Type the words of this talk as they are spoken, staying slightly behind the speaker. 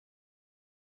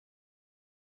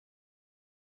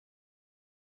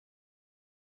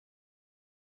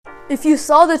If you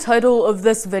saw the title of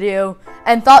this video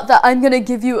and thought that I'm gonna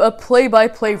give you a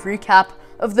play-by-play recap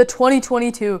of the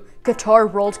 2022 Qatar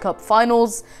World Cup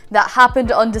Finals that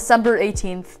happened on December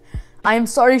 18th, I am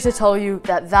sorry to tell you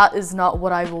that that is not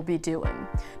what I will be doing.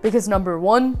 Because number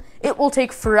one, it will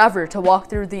take forever to walk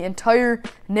through the entire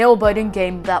nail-biting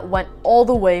game that went all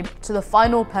the way to the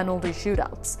final penalty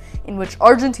shootouts, in which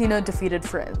Argentina defeated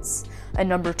France. And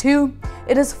number two,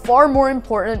 it is far more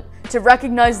important to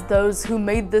recognize those who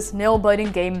made this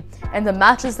nail-biting game and the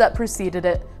matches that preceded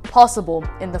it possible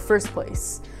in the first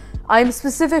place. I am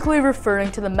specifically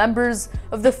referring to the members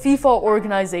of the FIFA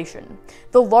organization,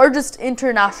 the largest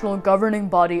international governing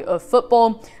body of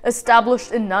football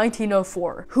established in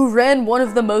 1904, who ran one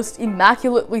of the most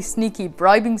immaculately sneaky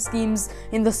bribing schemes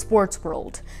in the sports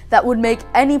world that would make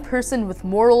any person with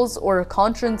morals or a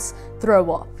conscience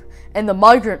throw up, and the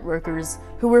migrant workers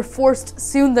who were forced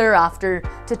soon thereafter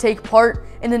to take part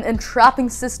in an entrapping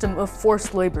system of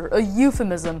forced labor, a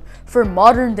euphemism for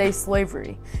modern-day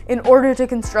slavery, in order to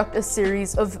construct a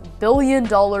series of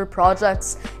billion-dollar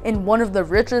projects in one of the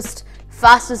richest,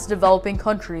 fastest developing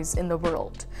countries in the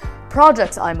world.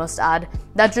 Projects, I must add,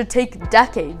 that should take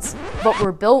decades, but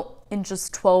were built in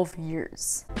just 12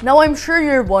 years. Now I'm sure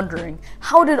you're wondering,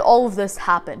 how did all of this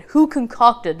happen? Who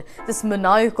concocted this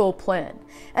maniacal plan?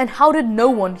 And how did no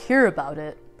one hear about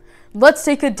it? Let's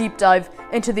take a deep dive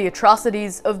into the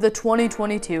atrocities of the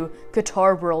 2022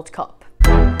 Qatar World Cup.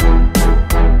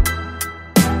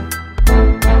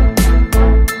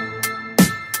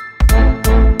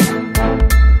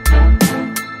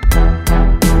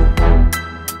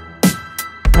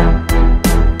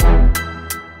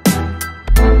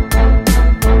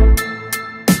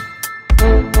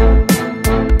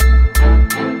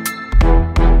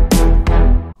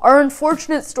 Our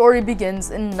unfortunate story begins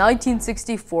in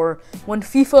 1964 when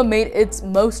FIFA made its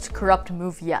most corrupt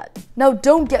move yet. Now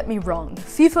don't get me wrong,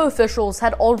 FIFA officials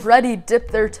had already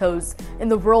dipped their toes in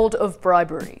the world of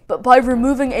bribery, but by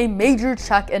removing a major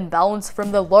check and balance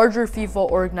from the larger FIFA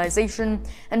organization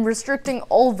and restricting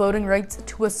all voting rights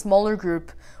to a smaller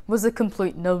group was a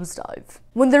complete nosedive.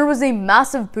 When there was a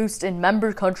massive boost in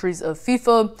member countries of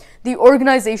FIFA, the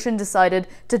organization decided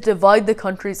to divide the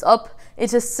countries up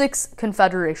into 6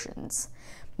 confederations.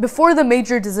 Before the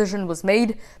major decision was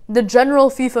made, the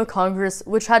General FIFA Congress,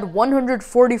 which had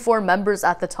 144 members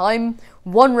at the time,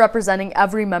 one representing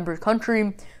every member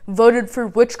country, voted for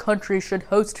which country should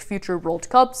host future World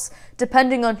Cups,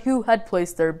 depending on who had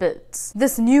placed their bids.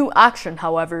 This new action,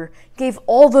 however, gave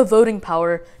all the voting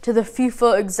power to the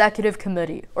FIFA Executive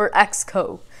Committee, or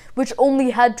EXCO, which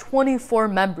only had 24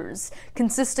 members,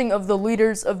 consisting of the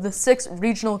leaders of the 6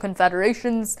 regional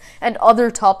confederations and other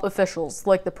top officials,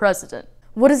 like the president.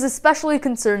 What is especially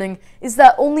concerning is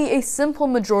that only a simple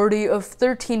majority of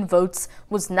 13 votes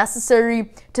was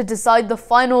necessary to decide the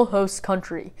final host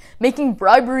country, making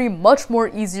bribery much more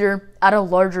easier at a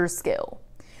larger scale.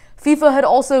 FIFA had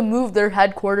also moved their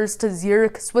headquarters to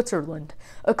Zurich, Switzerland,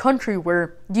 a country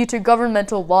where, due to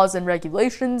governmental laws and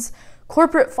regulations,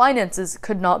 corporate finances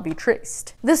could not be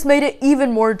traced. This made it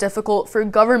even more difficult for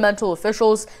governmental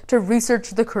officials to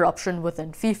research the corruption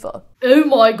within FIFA. Oh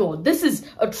my god, this is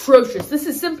atrocious. This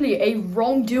is simply a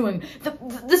wrongdoing.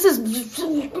 This is...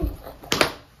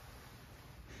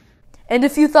 And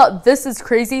if you thought this is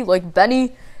crazy, like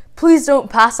Benny, please don't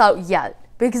pass out yet,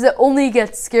 because it only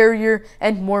gets scarier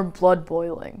and more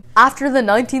blood-boiling. After the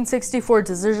 1964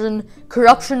 decision,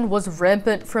 corruption was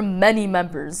rampant from many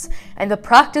members, and the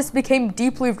practice became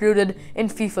deeply rooted in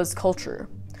FIFA's culture.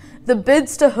 The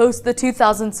bids to host the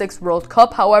 2006 World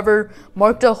Cup, however,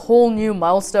 marked a whole new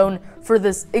milestone for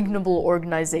this ignoble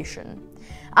organization.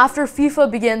 After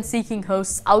FIFA began seeking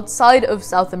hosts outside of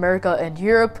South America and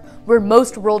Europe, where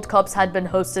most World Cups had been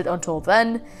hosted until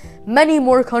then, many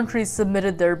more countries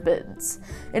submitted their bids.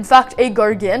 In fact, a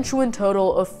gargantuan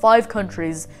total of 5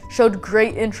 countries showed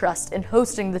great interest in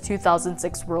hosting the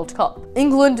 2006 World Cup: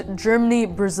 England, Germany,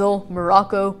 Brazil,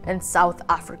 Morocco, and South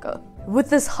Africa. With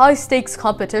this high-stakes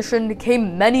competition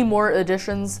came many more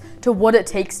additions to what it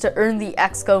takes to earn the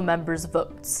EXCO members'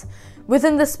 votes.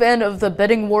 Within the span of the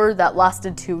bidding war that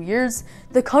lasted 2 years,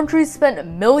 the countries spent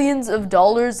millions of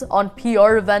dollars on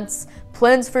PR events,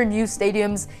 plans for new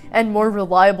stadiums, and more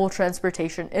reliable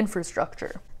transportation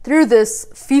infrastructure. Through this,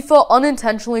 FIFA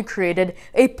unintentionally created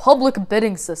a public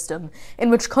bidding system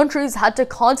in which countries had to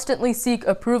constantly seek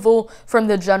approval from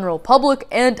the general public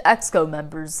and EXCO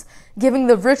members, giving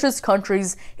the richest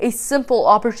countries a simple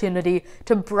opportunity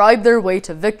to bribe their way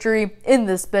to victory in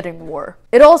this bidding war.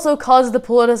 It also caused the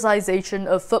politicization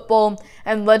of football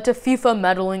and led to FIFA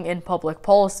meddling in public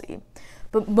policy.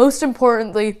 But most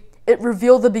importantly, it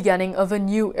revealed the beginning of a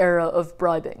new era of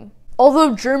bribing.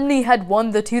 Although Germany had won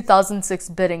the 2006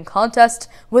 bidding contest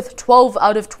with 12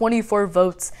 out of 24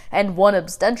 votes and 1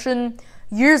 abstention,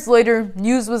 years later,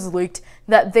 news was leaked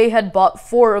that they had bought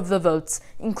 4 of the votes,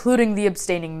 including the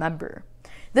abstaining member.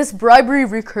 This bribery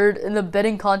recurred in the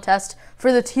bidding contest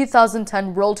for the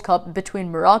 2010 World Cup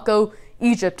between Morocco,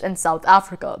 Egypt, and South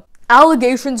Africa.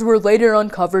 Allegations were later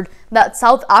uncovered that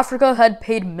South Africa had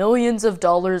paid millions of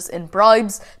dollars in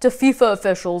bribes to FIFA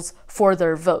officials for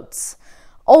their votes.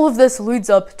 All of this leads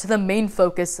up to the main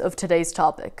focus of today's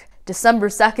topic, December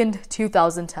 2nd,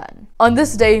 2010. On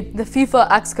this day, the FIFA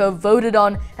Exco voted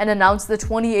on and announced the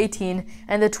 2018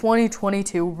 and the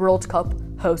 2022 World Cup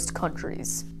host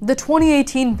countries. The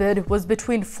 2018 bid was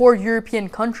between 4 European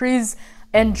countries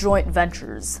and joint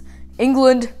ventures: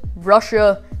 England,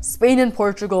 Russia, Spain and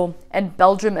Portugal, and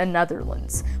Belgium and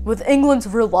Netherlands, with England's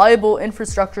reliable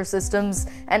infrastructure systems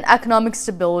and economic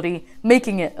stability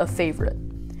making it a favorite.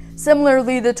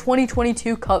 Similarly, the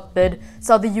 2022 Cup bid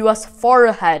saw the US far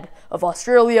ahead of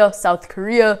Australia, South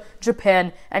Korea,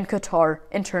 Japan, and Qatar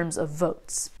in terms of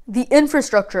votes. The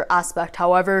infrastructure aspect,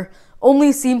 however,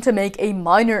 only seemed to make a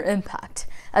minor impact,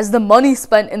 as the money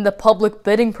spent in the public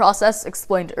bidding process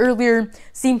explained earlier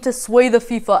seemed to sway the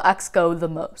FIFA Exco the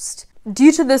most.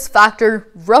 Due to this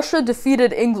factor, Russia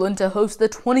defeated England to host the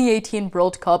 2018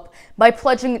 World Cup by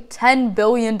pledging $10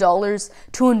 billion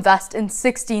to invest in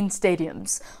 16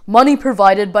 stadiums, money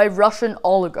provided by Russian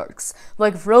oligarchs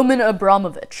like Roman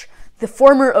Abramovich, the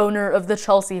former owner of the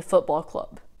Chelsea Football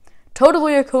Club.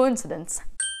 Totally a coincidence.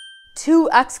 2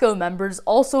 Exco members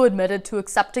also admitted to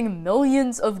accepting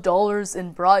millions of dollars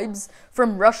in bribes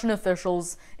from Russian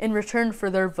officials in return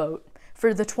for their vote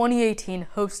for the 2018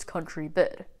 host country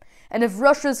bid. And if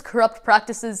Russia's corrupt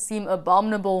practices seem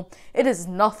abominable, it is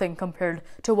nothing compared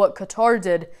to what Qatar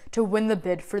did to win the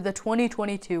bid for the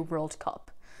 2022 World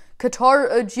Cup. Qatar,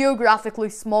 a geographically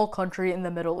small country in the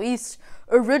Middle East,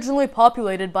 originally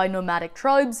populated by nomadic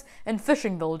tribes and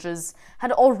fishing villages,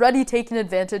 had already taken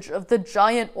advantage of the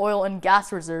giant oil and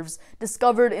gas reserves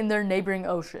discovered in their neighboring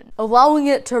ocean, allowing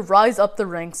it to rise up the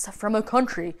ranks from a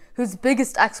country whose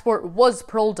biggest export was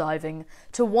pearl diving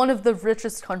to one of the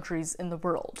richest countries in the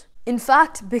world. In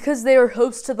fact, because they are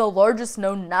host to the largest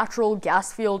known natural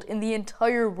gas field in the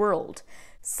entire world,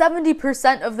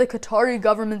 70% of the Qatari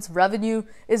government's revenue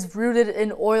is rooted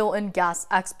in oil and gas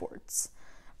exports.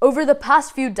 Over the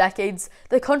past few decades,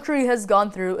 the country has gone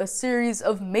through a series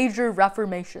of major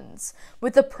reformations,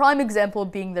 with the prime example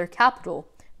being their capital,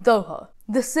 Doha.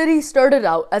 The city started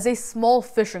out as a small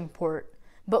fishing port,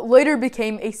 but later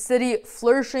became a city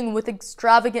flourishing with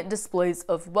extravagant displays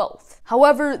of wealth.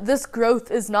 However, this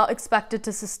growth is not expected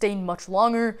to sustain much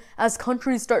longer as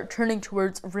countries start turning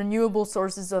towards renewable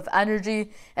sources of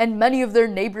energy, and many of their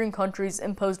neighboring countries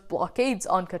imposed blockades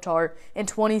on Qatar in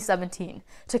 2017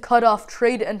 to cut off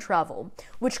trade and travel,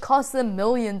 which cost them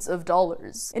millions of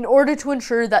dollars. In order to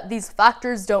ensure that these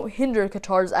factors don't hinder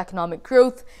Qatar's economic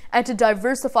growth and to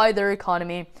diversify their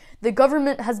economy, the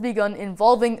government has begun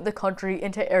involving the country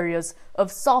into areas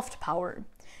of soft power,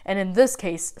 and in this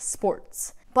case,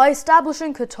 sports. By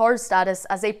establishing Qatar's status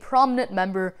as a prominent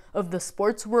member of the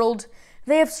sports world,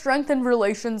 they have strengthened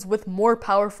relations with more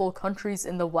powerful countries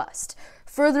in the West,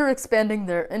 further expanding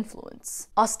their influence.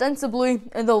 Ostensibly,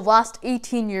 in the last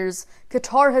 18 years,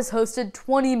 Qatar has hosted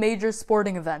 20 major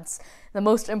sporting events, the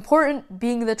most important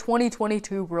being the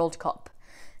 2022 World Cup.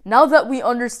 Now that we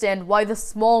understand why the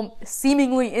small,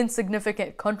 seemingly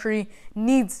insignificant country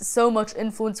needs so much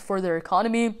influence for their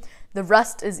economy, the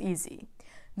rest is easy.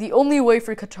 The only way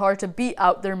for Qatar to beat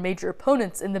out their major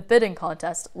opponents in the bidding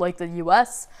contest, like the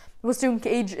US, was to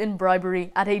engage in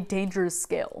bribery at a dangerous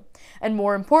scale. And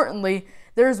more importantly,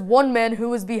 there is one man who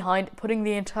was behind putting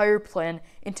the entire plan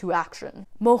into action.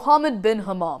 Mohammed bin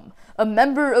Hammam, a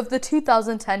member of the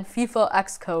 2010 FIFA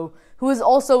Exco, who is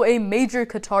also a major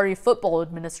Qatari football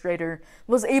administrator,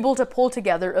 was able to pull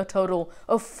together a total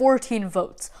of 14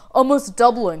 votes, almost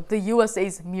doubling the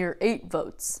USA's mere 8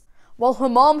 votes. While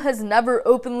Hammam has never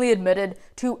openly admitted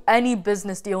to any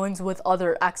business dealings with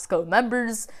other Exco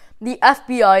members, the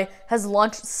FBI has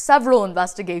launched several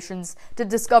investigations to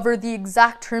discover the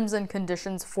exact terms and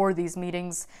conditions for these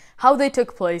meetings, how they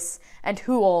took place, and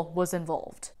who all was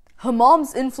involved.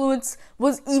 Hammam's influence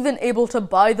was even able to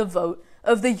buy the vote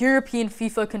of the European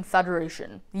FIFA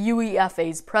Confederation,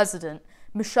 UEFA's president,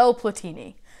 Michel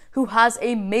Platini, who has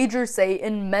a major say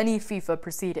in many FIFA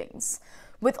proceedings.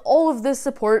 With all of this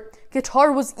support,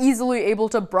 Qatar was easily able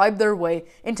to bribe their way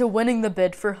into winning the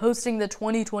bid for hosting the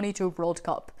 2022 World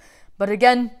Cup. But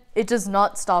again, it does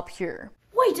not stop here.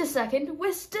 Wait a second,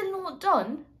 we're still not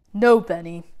done? No,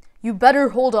 Benny. You better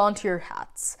hold on to your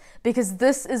hats, because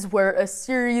this is where a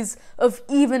series of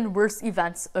even worse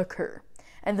events occur,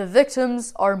 and the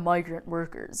victims are migrant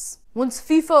workers. Once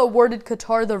FIFA awarded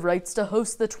Qatar the rights to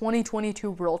host the 2022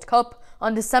 World Cup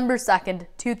on December 2nd,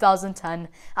 2010,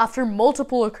 after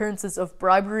multiple occurrences of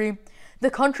bribery, the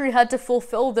country had to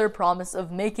fulfill their promise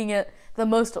of making it the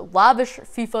most lavish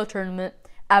FIFA tournament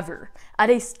ever, at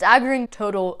a staggering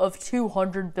total of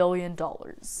 $200 billion.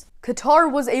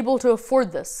 Qatar was able to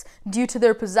afford this due to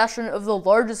their possession of the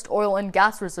largest oil and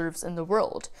gas reserves in the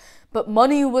world. But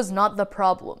money was not the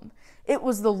problem. It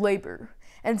was the labor.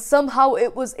 And somehow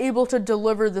it was able to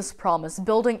deliver this promise,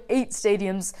 building 8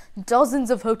 stadiums, dozens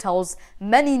of hotels,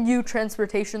 many new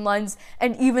transportation lines,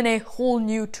 and even a whole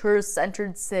new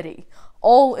tourist-centered city,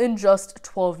 all in just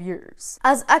 12 years.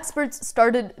 As experts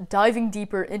started diving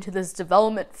deeper into this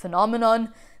development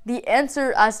phenomenon, the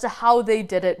answer as to how they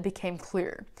did it became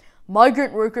clear.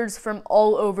 Migrant workers from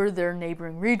all over their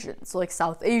neighboring regions, like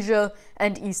South Asia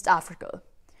and East Africa.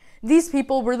 These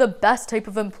people were the best type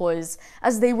of employees,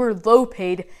 as they were low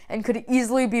paid and could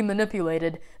easily be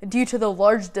manipulated due to the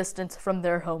large distance from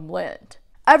their homeland.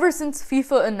 Ever since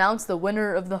FIFA announced the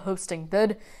winner of the hosting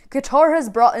bid, Qatar has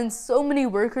brought in so many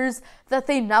workers that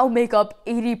they now make up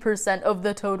 80% of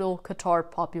the total Qatar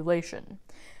population.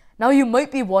 Now you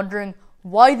might be wondering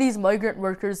why these migrant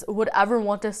workers would ever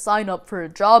want to sign up for a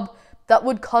job that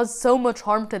would cause so much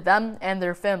harm to them and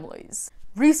their families.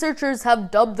 Researchers have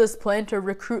dubbed this plan to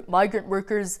recruit migrant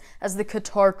workers as the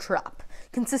Qatar Trap,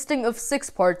 consisting of 6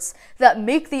 parts that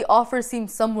make the offer seem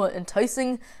somewhat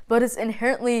enticing, but is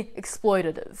inherently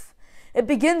exploitative. It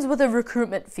begins with a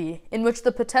recruitment fee, in which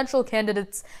the potential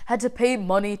candidates had to pay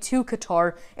money to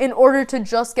Qatar in order to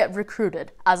just get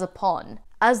recruited as a pawn.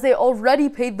 As they already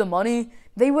paid the money,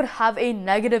 they would have a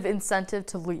negative incentive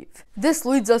to leave. This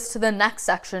leads us to the next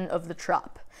section of the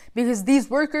trap, because these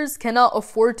workers cannot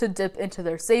afford to dip into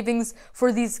their savings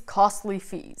for these costly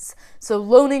fees, so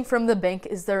loaning from the bank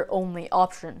is their only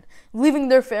option, leaving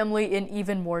their family in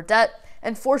even more debt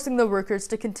and forcing the workers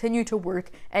to continue to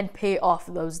work and pay off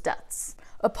those debts.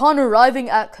 Upon arriving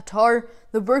at Qatar,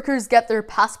 the workers get their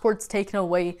passports taken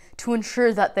away to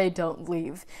ensure that they don't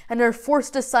leave, and are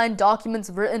forced to sign documents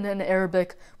written in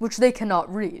Arabic which they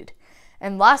cannot read.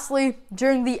 And lastly,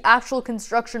 during the actual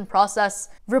construction process,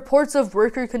 reports of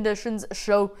worker conditions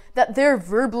show that they're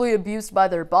verbally abused by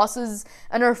their bosses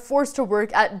and are forced to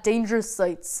work at dangerous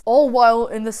sites, all while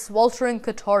in the sweltering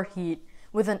Qatar heat,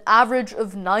 with an average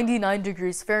of 99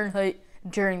 degrees Fahrenheit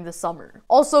during the summer.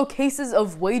 Also, cases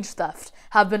of wage theft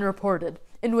have been reported,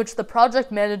 in which the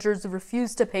project managers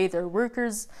refuse to pay their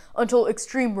workers until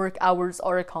extreme work hours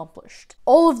are accomplished.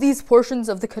 All of these portions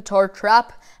of the Qatar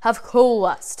Trap have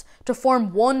coalesced to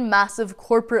form one massive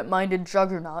corporate-minded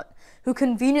juggernaut who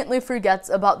conveniently forgets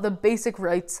about the basic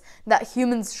rights that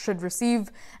humans should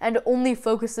receive and only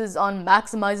focuses on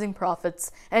maximizing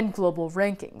profits and global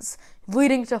rankings,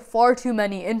 leading to far too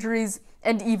many injuries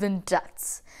and even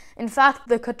deaths. In fact,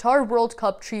 the Qatar World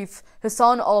Cup chief,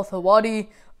 Hassan Al-Thawadi,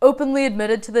 openly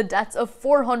admitted to the deaths of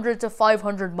 400 to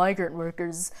 500 migrant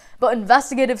workers, but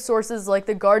investigative sources like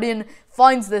The Guardian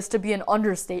finds this to be an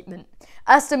understatement,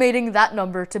 estimating that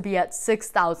number to be at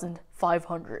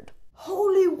 6,500.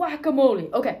 Holy whack-a-mole.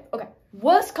 Okay.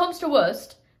 Worst comes to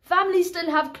worst, families still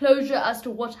have closure as to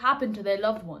what happened to their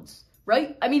loved ones,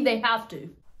 right? I mean, they have to.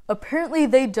 Apparently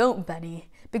they don't,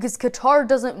 Benny, because Qatar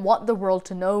doesn't want the world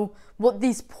to know what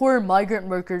these poor migrant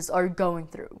workers are going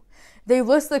through. They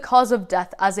list the cause of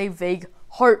death as a vague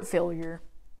heart failure.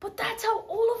 But that's how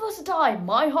all of us die.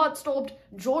 My heart stopped,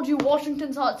 George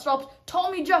Washington's heart stopped,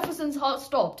 Tommy Jefferson's heart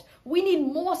stopped. We need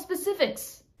more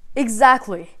specifics.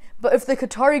 Exactly. But if the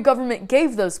Qatari government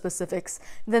gave those specifics,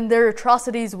 then their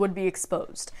atrocities would be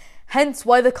exposed. Hence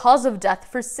why the cause of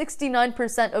death for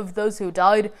 69% of those who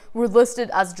died were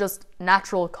listed as just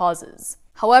natural causes.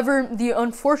 However, the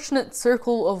unfortunate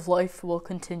circle of life will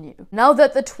continue. Now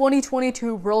that the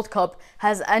 2022 World Cup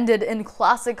has ended in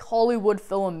classic Hollywood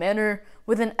film manner,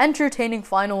 with an entertaining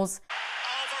finals,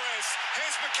 Alvarez,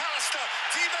 here's McAllister,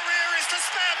 Di Maria is the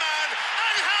spare man,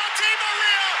 and how Di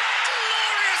Maria,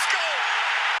 glorious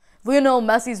goal! Lionel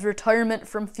Messi's retirement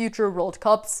from future World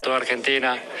Cups, Toda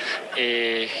Argentina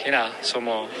y nada,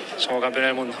 somos campeones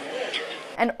del mundo.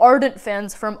 and ardent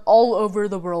fans from all over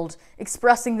the world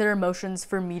expressing their emotions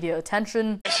for media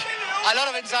attention. A lot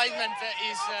of excitement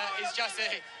is just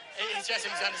a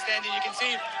misunderstanding. You can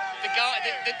see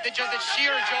the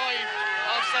sheer joy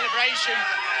of celebration.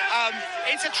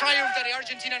 It's a triumph that the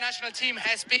Argentina national team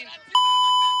has been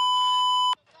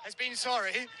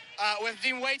sorry. We've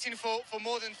been waiting for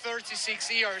more than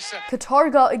 36 years.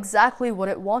 Qatar got exactly what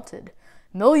it wanted.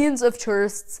 millions of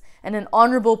tourists, and an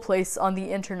honorable place on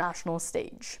the international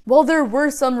stage. While there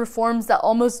were some reforms that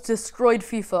almost destroyed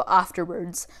FIFA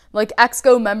afterwards, like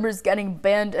Exco members getting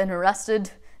banned and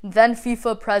arrested, then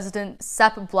FIFA president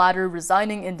Sepp Blatter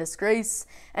resigning in disgrace,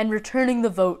 and returning the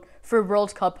vote for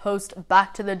World Cup host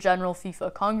back to the General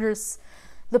FIFA Congress,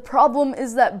 the problem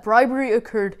is that bribery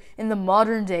occurred in the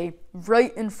modern day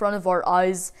right in front of our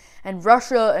eyes, and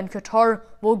Russia and Qatar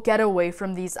will get away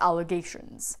from these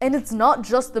allegations. And it's not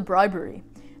just the bribery.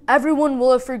 Everyone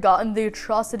will have forgotten the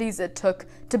atrocities it took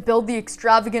to build the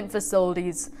extravagant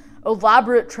facilities,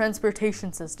 elaborate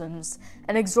transportation systems,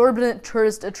 and exorbitant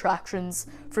tourist attractions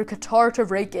for Qatar to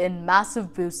rake in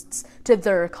massive boosts to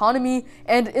their economy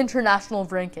and international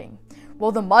ranking,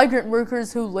 while the migrant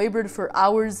workers who labored for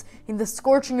hours in the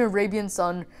scorching Arabian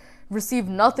sun receive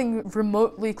nothing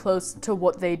remotely close to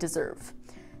what they deserve.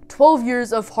 12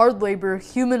 years of hard labor,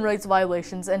 human rights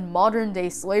violations, and modern-day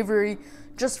slavery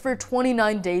just for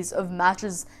 29 days of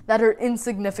matches that are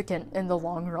insignificant in the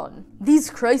long run. These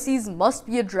crises must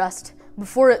be addressed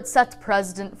before it sets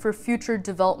precedent for future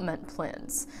development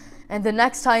plans. And the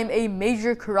next time a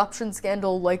major corruption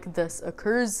scandal like this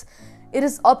occurs, it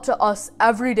is up to us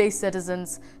everyday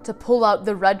citizens to pull out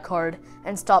the red card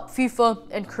and stop FIFA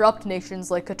and corrupt nations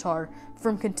like Qatar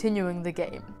from continuing the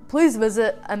game. Please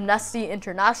visit Amnesty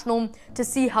International to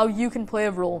see how you can play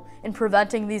a role in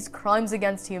preventing these crimes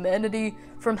against humanity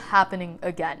from happening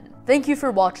again. Thank you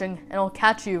for watching, and I'll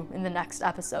catch you in the next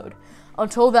episode.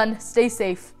 Until then, stay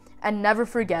safe, and never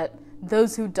forget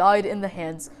those who died in the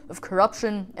hands of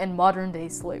corruption and modern-day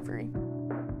slavery.